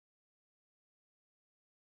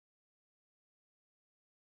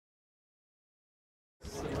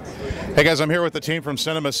Hey guys, I'm here with the team from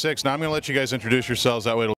Cinema 6. Now I'm going to let you guys introduce yourselves.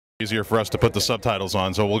 That way it'll be easier for us to put the subtitles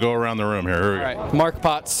on. So we'll go around the room here. All right. Mark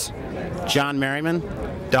Potts. John Merriman.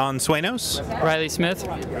 Don Suenos. Riley Smith.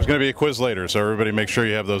 There's going to be a quiz later, so everybody make sure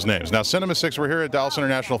you have those names. Now, Cinema 6, we're here at Dallas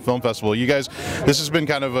International Film Festival. You guys, this has been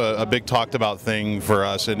kind of a big talked about thing for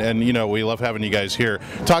us, and you know, we love having you guys here.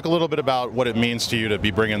 Talk a little bit about what it means to you to be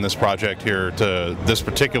bringing this project here to this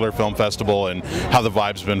particular film festival and how the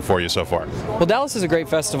vibe's been for you so far. Well, Dallas is a great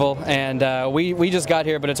festival, and we just got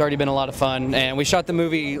here, but it's already been a lot of fun. And we shot the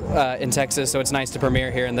movie in Texas, so it's nice to premiere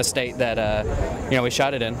here in the state that you know, we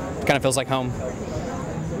shot it in. Kind of feels like home.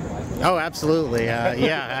 Oh, absolutely.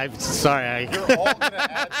 Yeah, I'm sorry. You're all going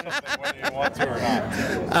to add something whether you want to or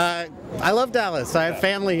not. I love Dallas. I have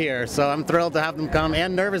family here, so I'm thrilled to have them come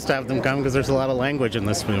and nervous to have them come because there's a lot of language in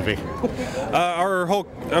this movie.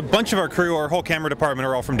 A bunch of our crew, our whole camera department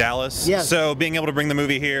are all from Dallas. Yes. So being able to bring the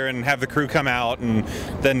movie here and have the crew come out and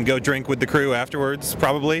then go drink with the crew afterwards,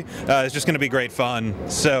 probably, is just going to be great fun.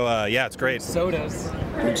 So yeah, it's great. Sodas.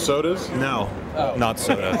 Sodas? No, not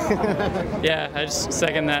soda. Yeah, I just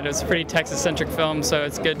second that. It was a pretty Texas-centric film, so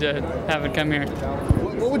it's good to have it come here.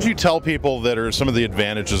 What would you tell people that are some of the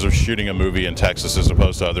advantages of shooting a movie in Texas as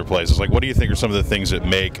opposed to other places? Like, what do you think are some of the things that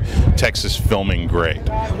make Texas filming great?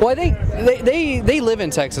 Well, I think they live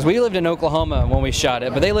in Texas. We lived in Oklahoma when we shot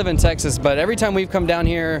it, but they live in Texas. But every time we've come down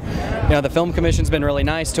here, you know, the film commission's been really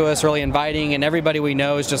nice to us, really inviting, and everybody we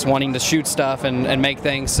know is just wanting to shoot stuff and make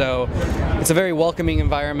things. So it's a very welcoming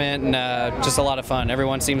environment and just a lot of fun.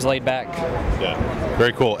 Everyone seems laid back. Yeah,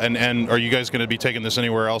 very cool. And are you guys going to be taking this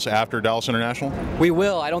anywhere else after Dallas International? We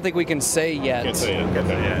will. I don't think we can say yet. Can't say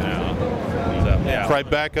it. Yeah.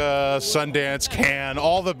 Tribeca, Sundance, Cannes,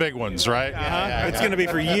 all the big ones, right? It's going to be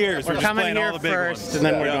for years. We're just coming playing here all the big first, ones. and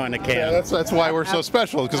then we're going to Cannes. That's why we're so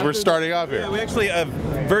special, because we're starting off here. We actually, a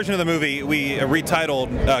version of the movie we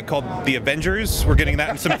retitled called The Avengers. We're getting that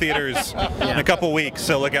in some theaters in a couple weeks,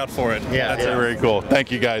 so look out for it. Yeah. That's very cool.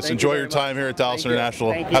 Thank you guys. Enjoy your time here at Dallas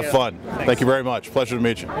International. Have fun. Thank you very much. Pleasure to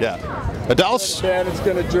meet you. Yeah. Dallas? Ben is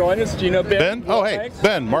going to join us. Do you know Ben? Ben? Oh, hey.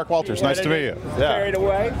 Ben. Mark Walters. Nice to meet you. Carried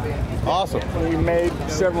Away. Awesome. He made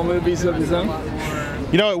several movies of his own.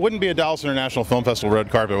 You know, it wouldn't be a Dallas International Film Festival red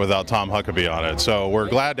carpet without Tom Huckabee on it. So we're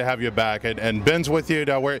glad to have you back. And Ben's with you.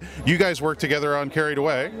 Now, where you guys work together on Carried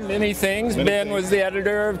Away. Many things. Ben was the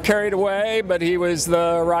editor of Carried Away, but he was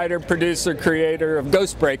the writer, producer, creator of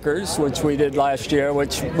Ghost Breakers, which we did last year,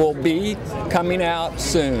 which will be coming out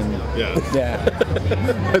soon. Yeah.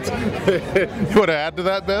 You want to add to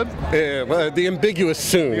that, Ben? Yeah, well, the ambiguous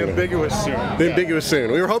soon. The ambiguous soon. The ambiguous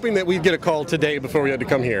soon. We were hoping that we'd get a call today before we had to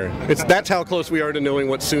come here. That's how close we are to knowing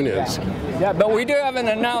what soon is. Yeah, but we do have an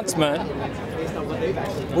announcement.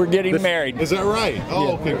 We're getting married. Is that right?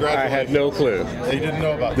 Oh, congratulations. I had no clue. You didn't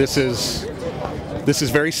know about This is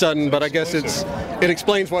very sudden, but I guess it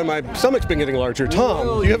explains why my stomach's been getting larger.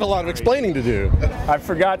 Tom, you have a lot of explaining to do. I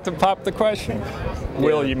forgot to pop the question.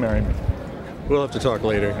 Will you marry me? We'll have to talk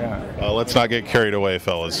later. Let's not get carried away,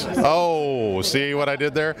 fellas. Oh, see what I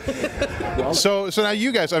did there? So now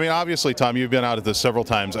you guys, I mean, obviously, Tom, you've been out at this several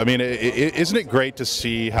times. I mean, isn't it great to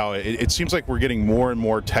see how it seems like we're getting more and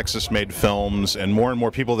more Texas-made films and more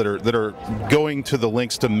people that are going to the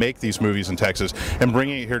links to make these movies in Texas and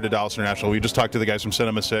bringing it here to Dallas International. We just talked to the guys from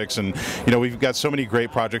Cinema 6, and you know, we've got so many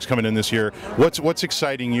great projects coming in this year. What's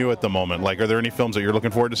exciting you at the moment? Like, are there any films that you're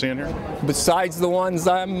looking forward to seeing here? Besides the ones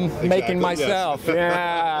I'm making myself. Yes.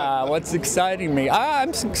 Yeah, what's exciting me? I'm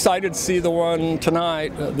excited to see the one tonight,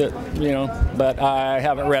 but I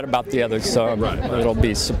haven't read about the others, so it'll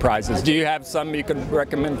be surprises. Do you have some you could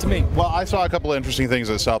recommend to me? Well, I saw a couple of interesting things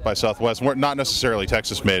at South by Southwest. Not necessarily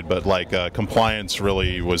Texas-made, but like Compliance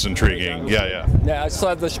really was intriguing. Yeah, I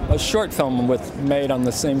saw a short film made on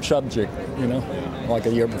the same subject, like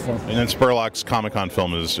a year before. And then Spurlock's Comic-Con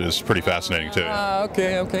film is pretty fascinating, too.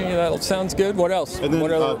 Okay, that sounds good. What else?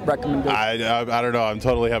 What other recommendations? I don't know. I'm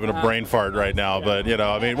totally having a brain fart right now, but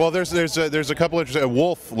I mean, well, there's a couple of interesting.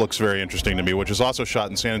 Wolf looks very interesting to me, which is also shot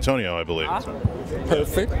in San Antonio, I believe.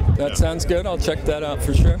 Perfect. That sounds good. I'll check that out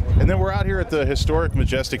for sure. And then we're out here at the historic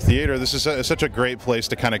Majestic Theater. This is such a great place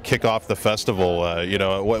to kind of kick off the festival. I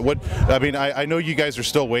mean, I know you guys are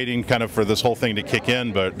still waiting kind of for this whole thing to kick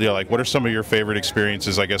in, but like, what are some of your favorite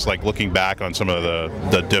experiences? I guess like looking back on some of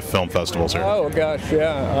the diff film festivals here. Oh gosh,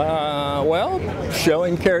 yeah. Well,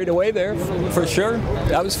 showing Carried Away there for sure.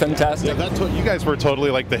 That was fantastic. Yeah, you guys were totally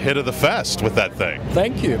like the hit of the fest with that thing.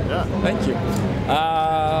 Thank you. Yeah. Thank you.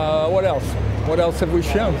 What else? What else have we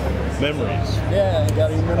shown? Memories. Yeah, you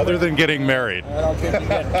gotta remember. Other than getting married. I don't think you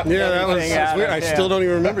get that was weird. I still don't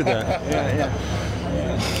even remember that. Yeah.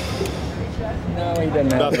 No, he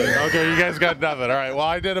didn't have Nothing. Okay, you guys got nothing. All right. Well,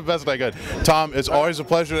 I did the best I could. Tom, it's always a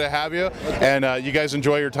pleasure to have you, and you guys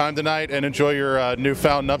enjoy your time tonight and enjoy your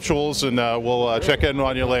newfound nuptials, and we'll check in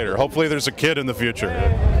on you later. Hopefully, there's a kid in the future.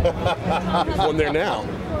 There's one there now.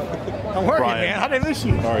 I'm working, Brian. man. How did I miss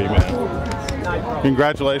you? How are you, man?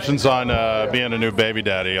 Congratulations on being a new baby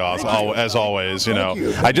daddy, as always. You know,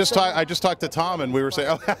 I just talked to Tom, and we were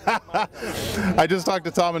saying, I just talked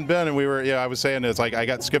to Tom and Ben, and we were, I was saying it's like I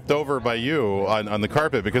got skipped over by you on the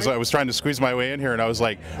carpet because I was trying to squeeze my way in here, and I was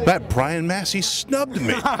like, that Brian Massey snubbed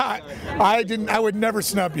me. I didn't. I would never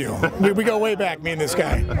snub you. We go way back, me and this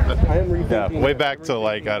guy. Yeah, way back to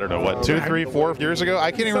like, I don't know, what, 2, 3, 4 years ago?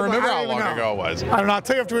 I can't even remember how long ago it was. I don't know. I'll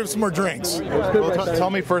tell you after we have some more drinks. Well,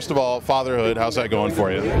 tell me first of all, fatherhood. How's that going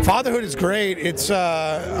for you? Fatherhood is great. It's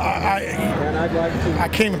I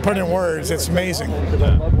can't even put it in words. It's amazing,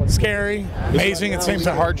 scary, amazing at the same It's a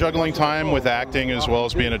time. hard juggling time with acting as well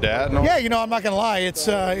as being a dad. No? Yeah, I'm not gonna lie. It's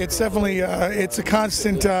definitely it's a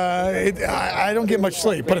constant. I don't get much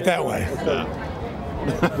sleep. Put it that way.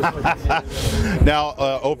 Now,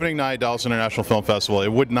 opening night, Dallas International Film Festival.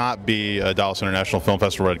 It would not be a Dallas International Film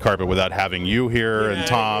Festival red carpet without having you here and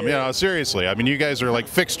Tom. Seriously. I mean, you guys are like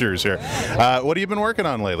fixtures here. What have you been working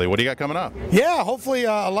on lately? What do you got coming up? Yeah, hopefully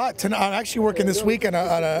a lot. I'm actually working this week on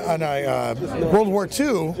a World War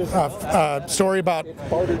II story about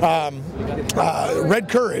Red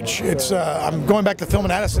Courage. I'm going back to film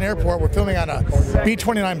in Addison Airport. We're filming on a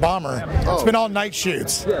B-29 bomber. It's been all night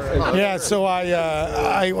shoots. Yeah, so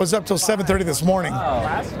I was up till 7:30 this morning.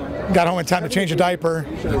 Got home in time to change a diaper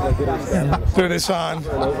and threw this on,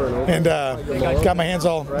 and got my hands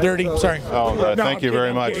all dirty. Sorry. Oh, thank you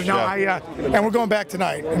very much. No, and we're going back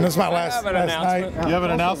tonight, and this is my last night. You have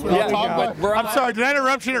an announcement? Yeah, I'm sorry. Did I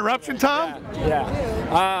interrupt your eruption, Tom?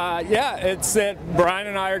 Yeah, it's that Brian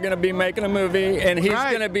and I are going to be making a movie, and he's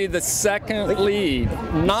going to be the second lead,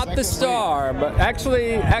 not the star, but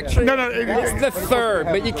actually, No, it's the third.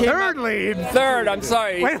 But you can't. Third lead. Third. I'm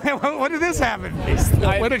sorry. Wait, when did this happen?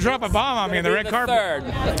 Way to drop a bomb on me in the red carpet. Third,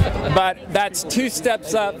 but that's 2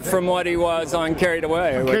 steps up from what he was on Carried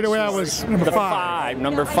Away. Carried Away, I was number 5.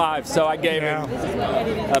 Number 5. So I gave him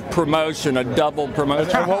a promotion, a double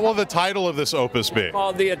promotion. And what will the title of this opus be?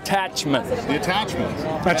 Called The Attachment. The Attachment.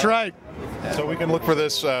 That's right. So we can look for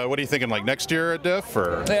this, what are you thinking, like next year at DIF?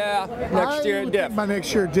 Or? Yeah, next year at DIF. My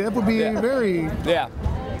next year at DIF will be very... Yeah.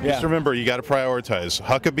 Just remember, you got to prioritize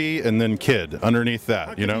Huckabee and then Kid underneath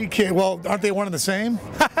that, Kid. Well, aren't they one and the same?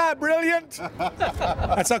 Brilliant.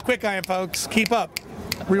 That's how quick I am, folks. Keep up.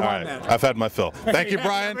 Rewind that. I've had my fill. Thank you,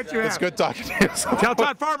 Brian. It's good talking to you. Tell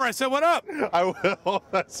Todd Farmer I said what up. I will.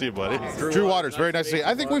 See you, buddy. Drew Waters, very nice to see you.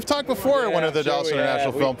 I think we've talked before at one of the Dallas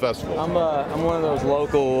International Film Festivals. I'm one of those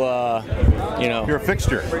local, You're a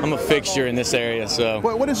fixture. I'm a fixture in this area, so.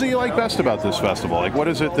 What is it you like best about this festival? Like, what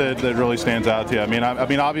is it that really stands out to you? I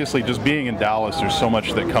mean, obviously, just being in Dallas, there's so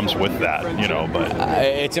much that comes with that, but.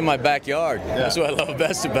 It's in my backyard. Yeah. That's what I love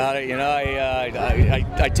best about it.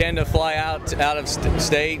 I tend to fly out of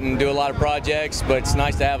state and do a lot of projects, but it's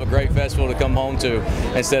nice to have a great festival to come home to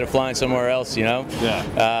instead of flying somewhere else, Yeah.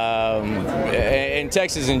 And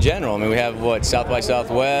Texas in general. I mean, we have South by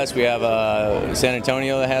Southwest. We have San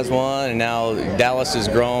Antonio that has one, and now Dallas has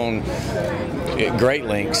grown great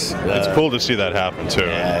lengths. It's cool to see that happen too.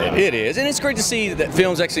 Yeah, it is, and it's great to see that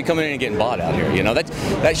films actually coming in and getting bought out here.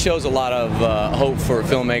 That shows a lot of hope for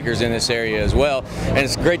filmmakers in this area as well, and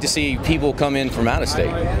it's great to see people come in from out of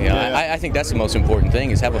state. I think that's the most important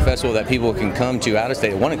thing, is have a festival that people can come to out of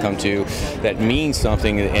state, that want to come to, that means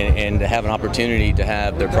something, and to have an opportunity to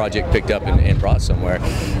have their project picked up and brought somewhere.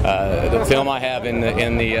 The film I have in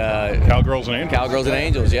the Cowgirls and Angels. Cowgirls and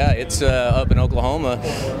Angels, yeah, it's up in Oklahoma,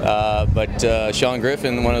 but Sean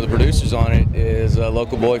Griffin, one of the producers on it, is a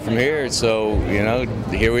local boy from here, so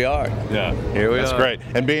here we are. Yeah, here we are. That's great.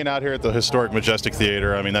 And being out here at the historic Majestic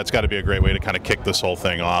Theater, I mean, that's got to be a great way to kind of kick this whole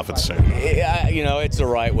thing off. It's the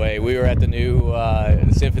right way. We were at the new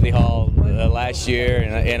Symphony Hall last year,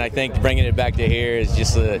 and I think bringing it back to here is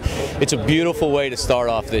just it's a beautiful way to start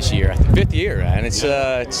off this year, 5th year, and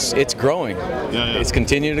it's growing. It's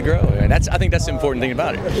continuing to grow, and I think that's the important thing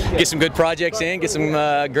about it. Get some good projects in, get some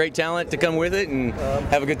great talent to come with it, and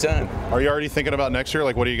have a good time. Are you already thinking about next year?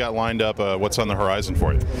 Like, what do you got lined up? What's on the horizon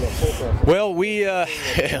for you? Well,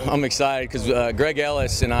 I'm excited because Greg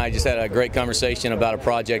Ellis and I just had a great conversation about a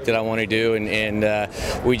project that I want to do,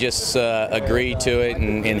 and we just agreed to it,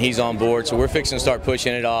 and he's on board. So we're fixing to start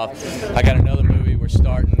pushing it off. I got another movie we're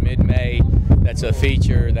starting mid-May that's a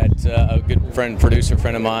feature that a good producer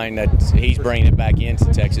friend of mine, that he's bringing it back into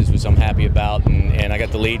Texas, which I'm happy about, and I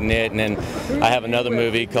got the lead in it. And then I have another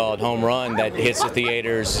movie called Home Run that hits the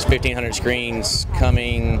theaters, 1,500 screens,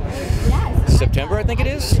 coming September, I think it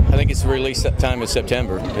is. I think its release time is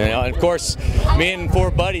September. And of course, me and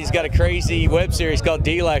 4 buddies got a crazy web series called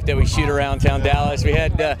D-Life that we shoot around town Dallas.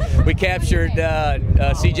 We captured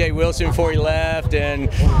C.J. Wilson before he left, and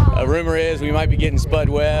a rumor is we might be getting Spud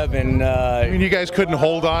Webb. And I mean, you guys couldn't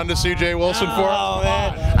hold on to C.J. Wilson for it? Oh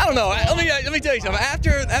man, I don't know. Let me tell you something.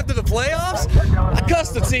 After the playoffs, I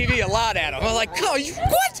cussed the TV a lot at him. I was like, "Oh,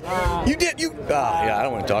 what? You did? Yeah, I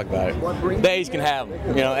don't want to talk about it. The A's can have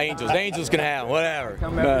him. Angels can have him. Whatever.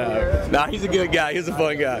 Nah, he's a good guy. He's a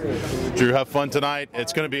fun guy." Drew, have fun tonight.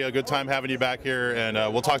 It's going to be a good time having you back here, and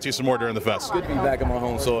we'll talk to you some more during the fest. Good to be back on my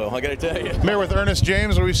home soil, I got to tell you. I'm here with Ernest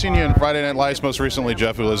James. We've seen you in Friday Night Lights, most recently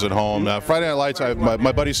Jeff, who lives at home. Friday Night Lights,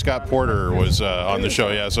 my buddy Scott Porter was on the show,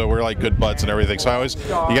 yeah, so we're like good butts and everything. So you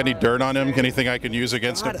got any dirt on him? Anything I can use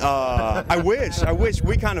against him? I wish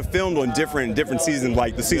we kind of filmed on different seasons.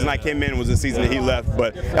 Like the season I came in was the season that he left,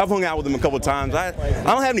 but I've hung out with him a couple of times. I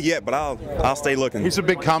don't have any yet, but I'll stay looking. He's a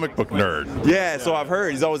big comic book nerd. Yeah, so I've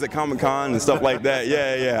heard he's always at Comic-Con and stuff like that.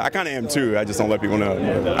 Yeah. I kind of am too. I just don't let people know.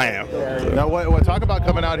 I am. Now, talk about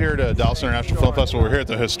coming out here to Dallas International Film Festival. We're here at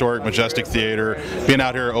the historic Majestic Theater, being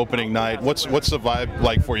out here opening night. What's the vibe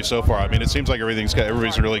like for you so far? I mean, it seems like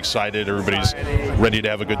everybody's really excited. Everybody's ready to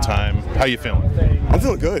have a good time. How you feeling? I'm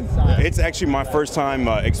feeling good. It's actually my first time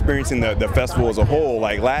experiencing the festival as a whole.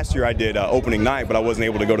 Like last year I did opening night, but I wasn't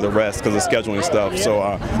able to go to the rest because of scheduling stuff. So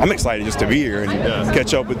I'm excited just to be here and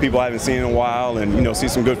catch up with people I haven't seen in a while, and see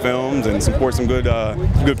some good films and support some good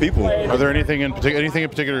people. Are there anything in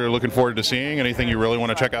particular you're looking forward to seeing? Anything you really want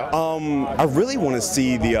to check out? I really want to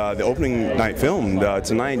see the opening night film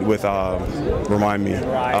tonight with remind me.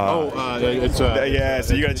 It's yeah.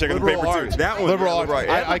 So you got to check out the paper arts. too. That one, liberal arts. Right.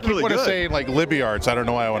 I keep really wanting to say like Libby Arts. I don't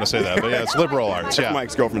know why I want to say that, but yeah, it's liberal arts. Yeah.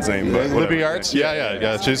 Mike's girlfriend's name. Libby Arts.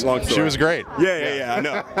 Yeah. She was great. Yeah. I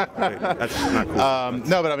know. That's not cool.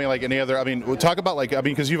 No, but I mean, like any other. I mean, talk about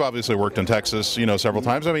because you've obviously worked in Texas, several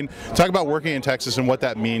times. I mean, talk about working in Texas and what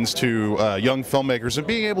that means to young filmmakers and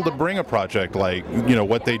being able to bring a project like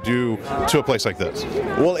what they do to a place like this.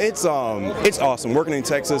 Well, it's awesome. Working in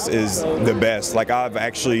Texas is the best. Like I've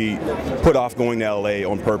actually put off going to LA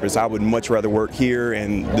on purpose. I would much rather work here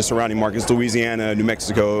and the surrounding markets, Louisiana, New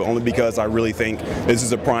Mexico, only because I really think this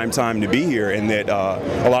is a prime time to be here, and that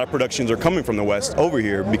a lot of productions are coming from the West over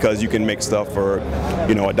here because you can make stuff for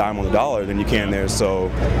a dime on the dollar than you can there. So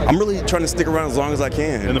I'm really trying to stick around as long as I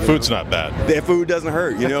can. And the food's not bad. The food doesn't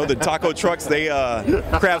hurt. The taco trucks, they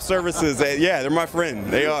craft services. They're my friend.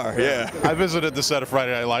 They are. Yeah. I visited the set of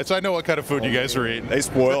Friday Night Lights. I know what kind of food you guys are eating. They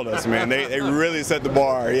spoiled us, man. They really set the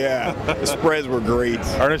bar. Yeah. The spreads were great.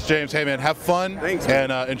 Ernest James, hey man, have fun. Thanks,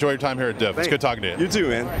 man. And enjoy your time here at Div. It's good talking to you. You too,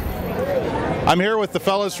 man. I'm here with the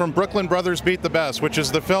fellas from Brooklyn Brothers Beat the Best, which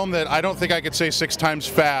is the film that I don't think I could say 6 times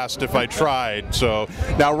fast if I tried. So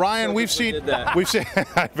now, Ryan, we've seen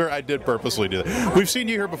I did purposely do that. We've seen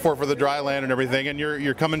you here before for the Dry Land and everything, and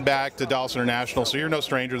you're coming back to Dallas International, so you're no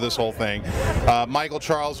stranger to this whole thing. Michael,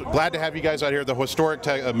 Charles, glad to have you guys out here at the historic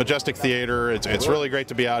Majestic Theater. It's really great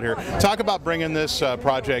to be out here. Talk about bringing this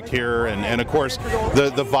project here, and of course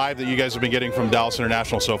the vibe that you guys have been getting from Dallas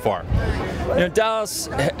International so far. Dallas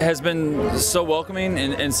has been so welcoming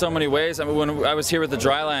in so many ways. I mean, when I was here with the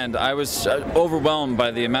Dryland, I was overwhelmed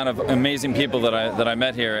by the amount of amazing people that I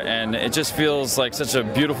met here, and it just feels like such a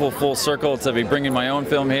beautiful full circle to be bringing my own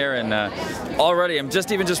film here. And already, I'm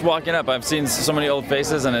just walking up, I've seen so many old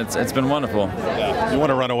faces, and it's been wonderful. Yeah. You want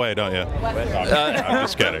to run away, don't you? I'm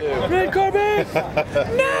just kidding. Red carpet!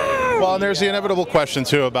 No! Well, and there's the inevitable question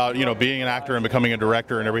too about being an actor and becoming a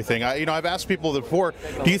director and everything. I've asked people before,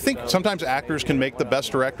 do you think sometimes actors can make the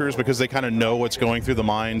best directors because they kind of know what's going through the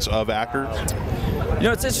minds of actors?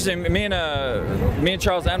 It's interesting. Me and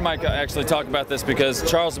Charles and Mike actually talk about this because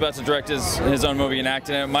Charles is about to direct his own movie and act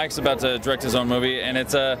in it. Mike's about to direct his own movie, and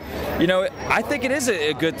it's I think it is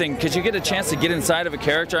a good thing because you get a chance to get inside of a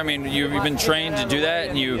character. I mean, you've been trained to do that,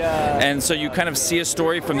 and so you kind of see a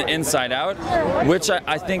story from the inside out, which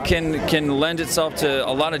I think can lend itself to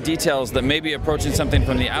a lot of details that maybe approaching something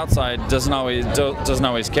from the outside doesn't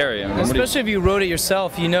always carry. Especially if you wrote it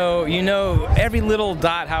yourself, you know every little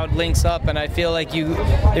dot how it links up, and I feel like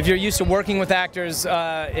if you're used to working with actors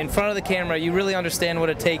in front of the camera, you really understand what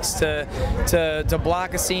it takes to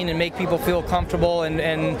block a scene and make people feel comfortable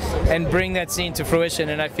and bring that scene to fruition.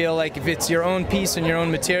 And I feel like if it's your own piece and your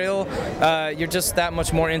own material, you're just that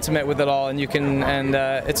much more intimate with it all, and you can. And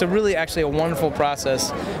it's actually a wonderful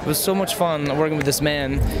process. It was so much fun working with this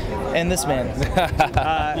man and this man,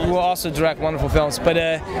 who also direct wonderful films. But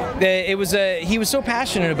he was so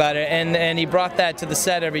passionate about it, and he brought that to the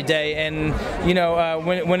set every day. And you know,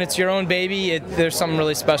 when it's your own baby, there's something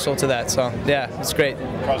really special to that. So yeah, it's great.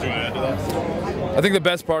 I think the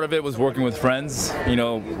best part of it was working with friends. You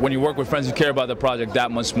know, when you work with friends, you care about the project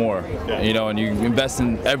that much more. You know, and you invest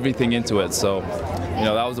in everything into it. So, you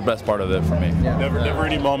know, that was the best part of it for me. Never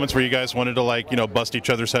any moments where you guys wanted to, like, you know, bust each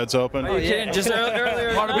other's heads open? Oh, yeah. Just earlier,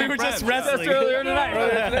 we were just wrestling earlier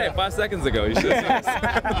tonight. 5 seconds ago. You should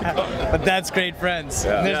have But that's great friends.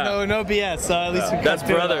 There's no BS. So at least that's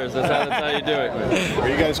brothers. That's how you do it. Are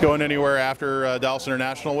you guys going anywhere after Dallas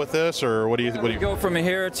International with this, or what do you? We go from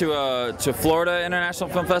here to Florida International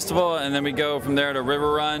Film Festival, and then we go from there to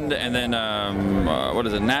River Run, and then what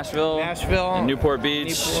is it? Nashville, and Newport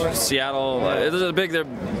Beach, Seattle. There's a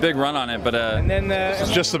big run on it, but and then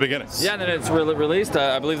it's just the beginning. Yeah, and then it's released.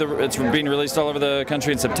 I believe it's being released all over the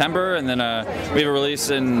country in September, and then we have a release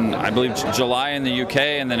in, I believe, July in the UK,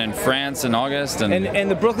 and then in France in August. And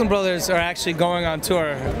the Brooklyn Brothers are actually going on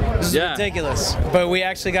tour. This is ridiculous, but we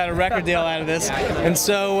actually got a record deal out of this, and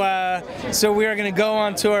so we are going to go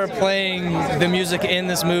on tour playing the music in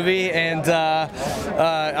this movie, and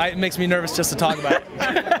it makes me nervous just to talk about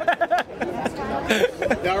it.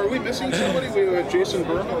 Now, are we missing somebody? We have Jason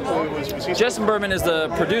Berman. Jason Berman is the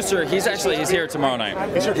producer. He's here tomorrow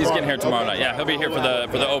night. He's getting here tomorrow night. Yeah, he'll be here for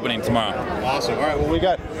the opening tomorrow. Awesome. All right. Well, we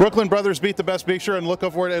got Brooklyn Brothers Beat the Best. Be sure and look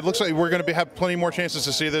up for it. It looks like we're going to have plenty more chances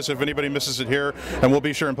to see this if anybody misses it here, and we'll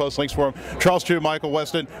be sure and post links for them. Charles Chu, Michael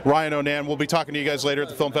Weston, Ryan Onan. We'll be talking to you guys later at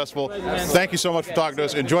the film festival. Thank you so much for talking to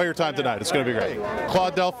us. Enjoy your time tonight. It's going to be great.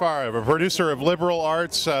 Claude Delphare, a producer of Liberal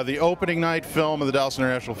Arts, the opening night film of the Dallas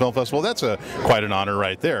International Film Festival. That's quite an honor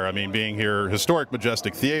right there. I mean, being here, historic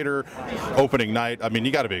Majestic Theater, opening night. I mean,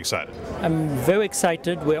 you got to be excited. I'm very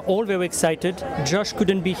excited. We're all very excited. Josh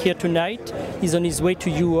couldn't be here tonight. He's on his way to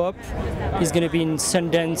Europe. He's going to be in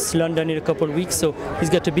Sundance, London in a couple of weeks, so he's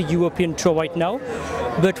got a big European tour right now.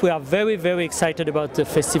 But we are very, very excited about the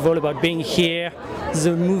festival, about being here.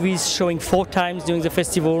 The movie's showing 4 times during the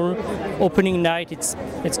festival. Opening night,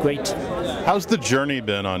 it's great. How's the journey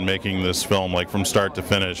been on making this film, like from start to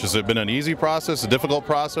finish? Has it been an easy process, a difficult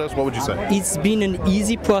process? What would you say? It's been an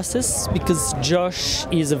easy process because Josh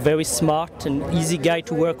is a very smart and easy guy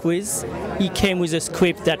to work with. He came with a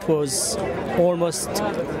script that was almost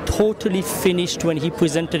totally finished when he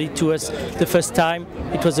presented it to us the first time.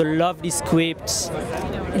 It was a lovely script.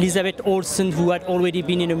 Elizabeth Olsen, who had already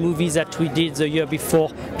been in a movie that we did the year before,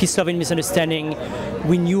 Peace, Love and Misunderstanding,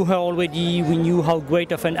 we knew her already, we knew how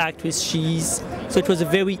great of an actress she is, so it was a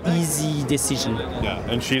very easy decision. Yeah,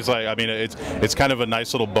 and she's like, I mean, it's kind of a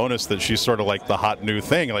nice little bonus that she's sort of like the hot new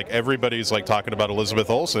thing. Like everybody's like talking about Elizabeth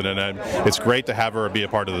Olsen, and it's great to have her be a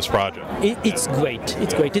part of this project. It's great.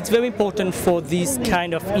 It's great. It's very important for these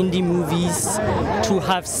kind of indie movies to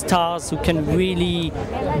have stars who can really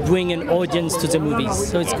bring an audience to the movies.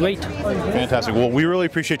 So it's great. Fantastic. Well, we really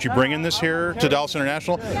appreciate you bringing this here to Dallas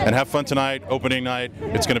International, and have fun tonight, opening night.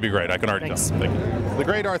 It's going to be great. I can already tell. Thank you. The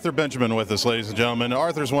great Arthur Benjamin with us, ladies and gentlemen.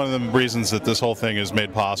 Arthur's one of the reasons that this whole thing is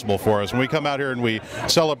made possible for us. When we come out here and we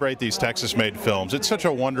celebrate these Texas-made films, it's such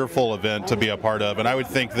a wonderful event to be a part of. And I would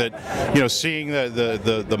think that, you know, seeing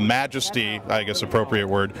the majesty, I guess appropriate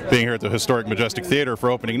word, being here at the historic Majestic Theater for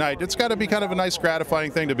opening night, it's got to be kind of a nice,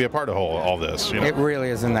 gratifying thing to be a part of all this. You know? It really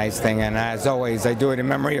is a nice thing, and as always, I do it in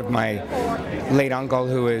memory of my late uncle,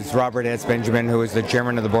 who is Robert S. Benjamin, who is the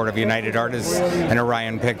chairman of the board of United Artists and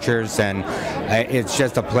Orion Pictures, and it's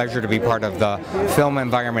just a pleasure to be part of the film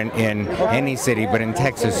environment in any city, but in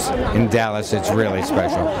Texas, in Dallas, it's really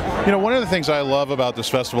special. You know, one of the things I love about this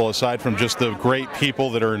festival, aside from just the great people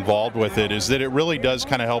that are involved with it, is that it really does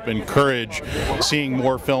kind of help encourage seeing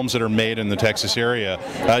more films that are made in the Texas area.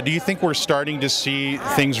 Do you think we're starting to see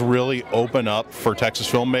things really open up for Texas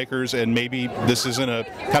filmmakers, and maybe this isn't a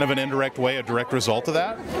kind of an indirect way, a direct result of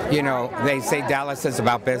that? You know, they say Dallas is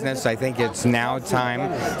about business. I think it's now time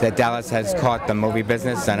that Dallas has caught the movie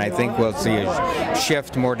business, and I think we'll see a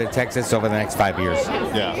shift more to Texas over the next 5 years.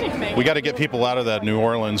 Yeah, we got to get people out of that New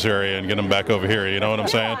Orleans area and get them back over here, you know what I'm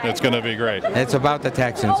saying? It's going to be great. It's about the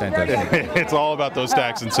tax incentives. It's all about those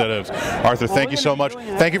tax incentives. Arthur, thank you so much.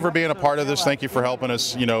 Thank you for being a part of this. Thank you for helping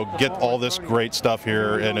us, you know, get all this great stuff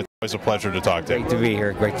here, and it's always a pleasure to talk to you. Great to be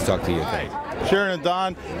here. Great to talk to you. Thanks. Sharon and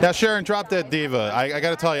Don. Now, Sharon, Drop Dead Diva. I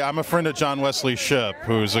got to tell you, I'm a friend of John Wesley Shipp,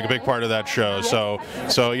 who's a big part of that show.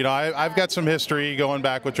 So you know, I've got some history going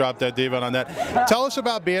back with Drop Dead Diva on that. Tell us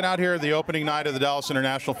about being out here the opening night of the Dallas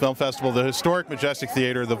International Film Festival, the historic Majestic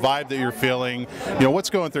Theater, the vibe that you're feeling. You know, what's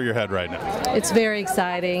going through your head right now? It's very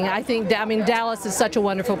exciting. I mean, Dallas is such a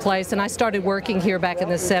wonderful place, and I started working here back in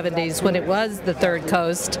the 70s when it was the Third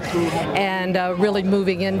Coast, and really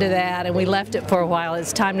moving into that, and we left it for a while.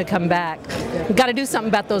 It's time to come back. We've got to do something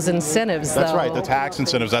about those incentives, That's though. right, the tax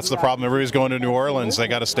incentives. That's the problem. Everybody's going to New Orleans. They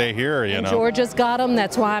got to stay here, you know. Georgia's got them.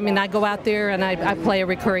 That's why, I mean, I go out there and I play a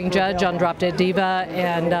recurring judge on Drop Dead Diva,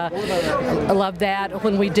 and I love that.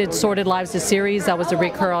 When we did Sordid Lives, the series, I was a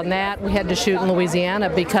recur on that. We had to shoot in Louisiana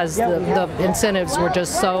because the incentives were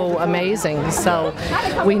just so amazing. So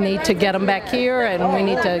we need to get them back here, and we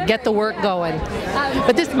need to get the work going.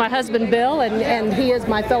 But this is my husband, Bill, and he is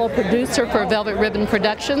my fellow producer for Velvet Ribbon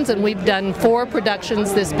Productions, and we've done 4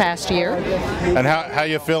 productions this past year. And how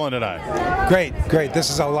you feeling tonight? Great. This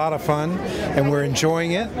is a lot of fun, and we're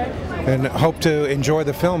enjoying it, and hope to enjoy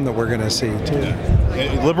the film that we're going to see too.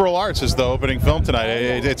 Liberal Arts is the opening film tonight.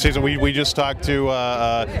 It seems we just talked to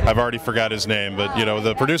I've already forgot his name, but you know,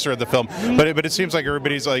 the producer of the film. But it seems like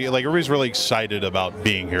everybody's everybody's really excited about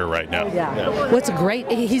being here right now. Yeah. What's great?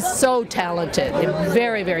 He's so talented, a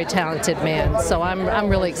very, very talented man. So I'm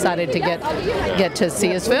really excited to get to see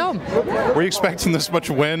his film. Were you expecting this much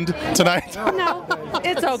wind tonight? No,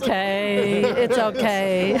 it's okay. It's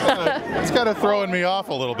okay. It's kind of throwing me off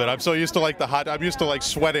a little bit. I'm so used to like the hot. I'm used to like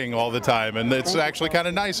sweating all the time, and it's actually kind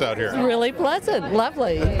of nice out here. It's really pleasant,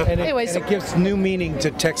 lovely. Anyways, it gives new meaning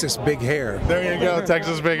to Texas Big Hair. There you go,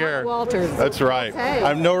 Texas Big Hair. Walters. That's right. Okay.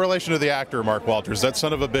 I'm no relation to the actor Mark Walters. That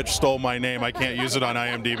son of a bitch stole my name. I can't use it on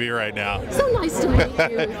IMDb right now. So nice to meet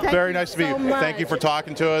you. Very nice to meet you. Thank you for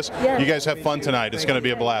talking to us. Yes. You guys have fun tonight. It's going to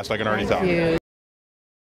be a blast. I can already tell. Thank you.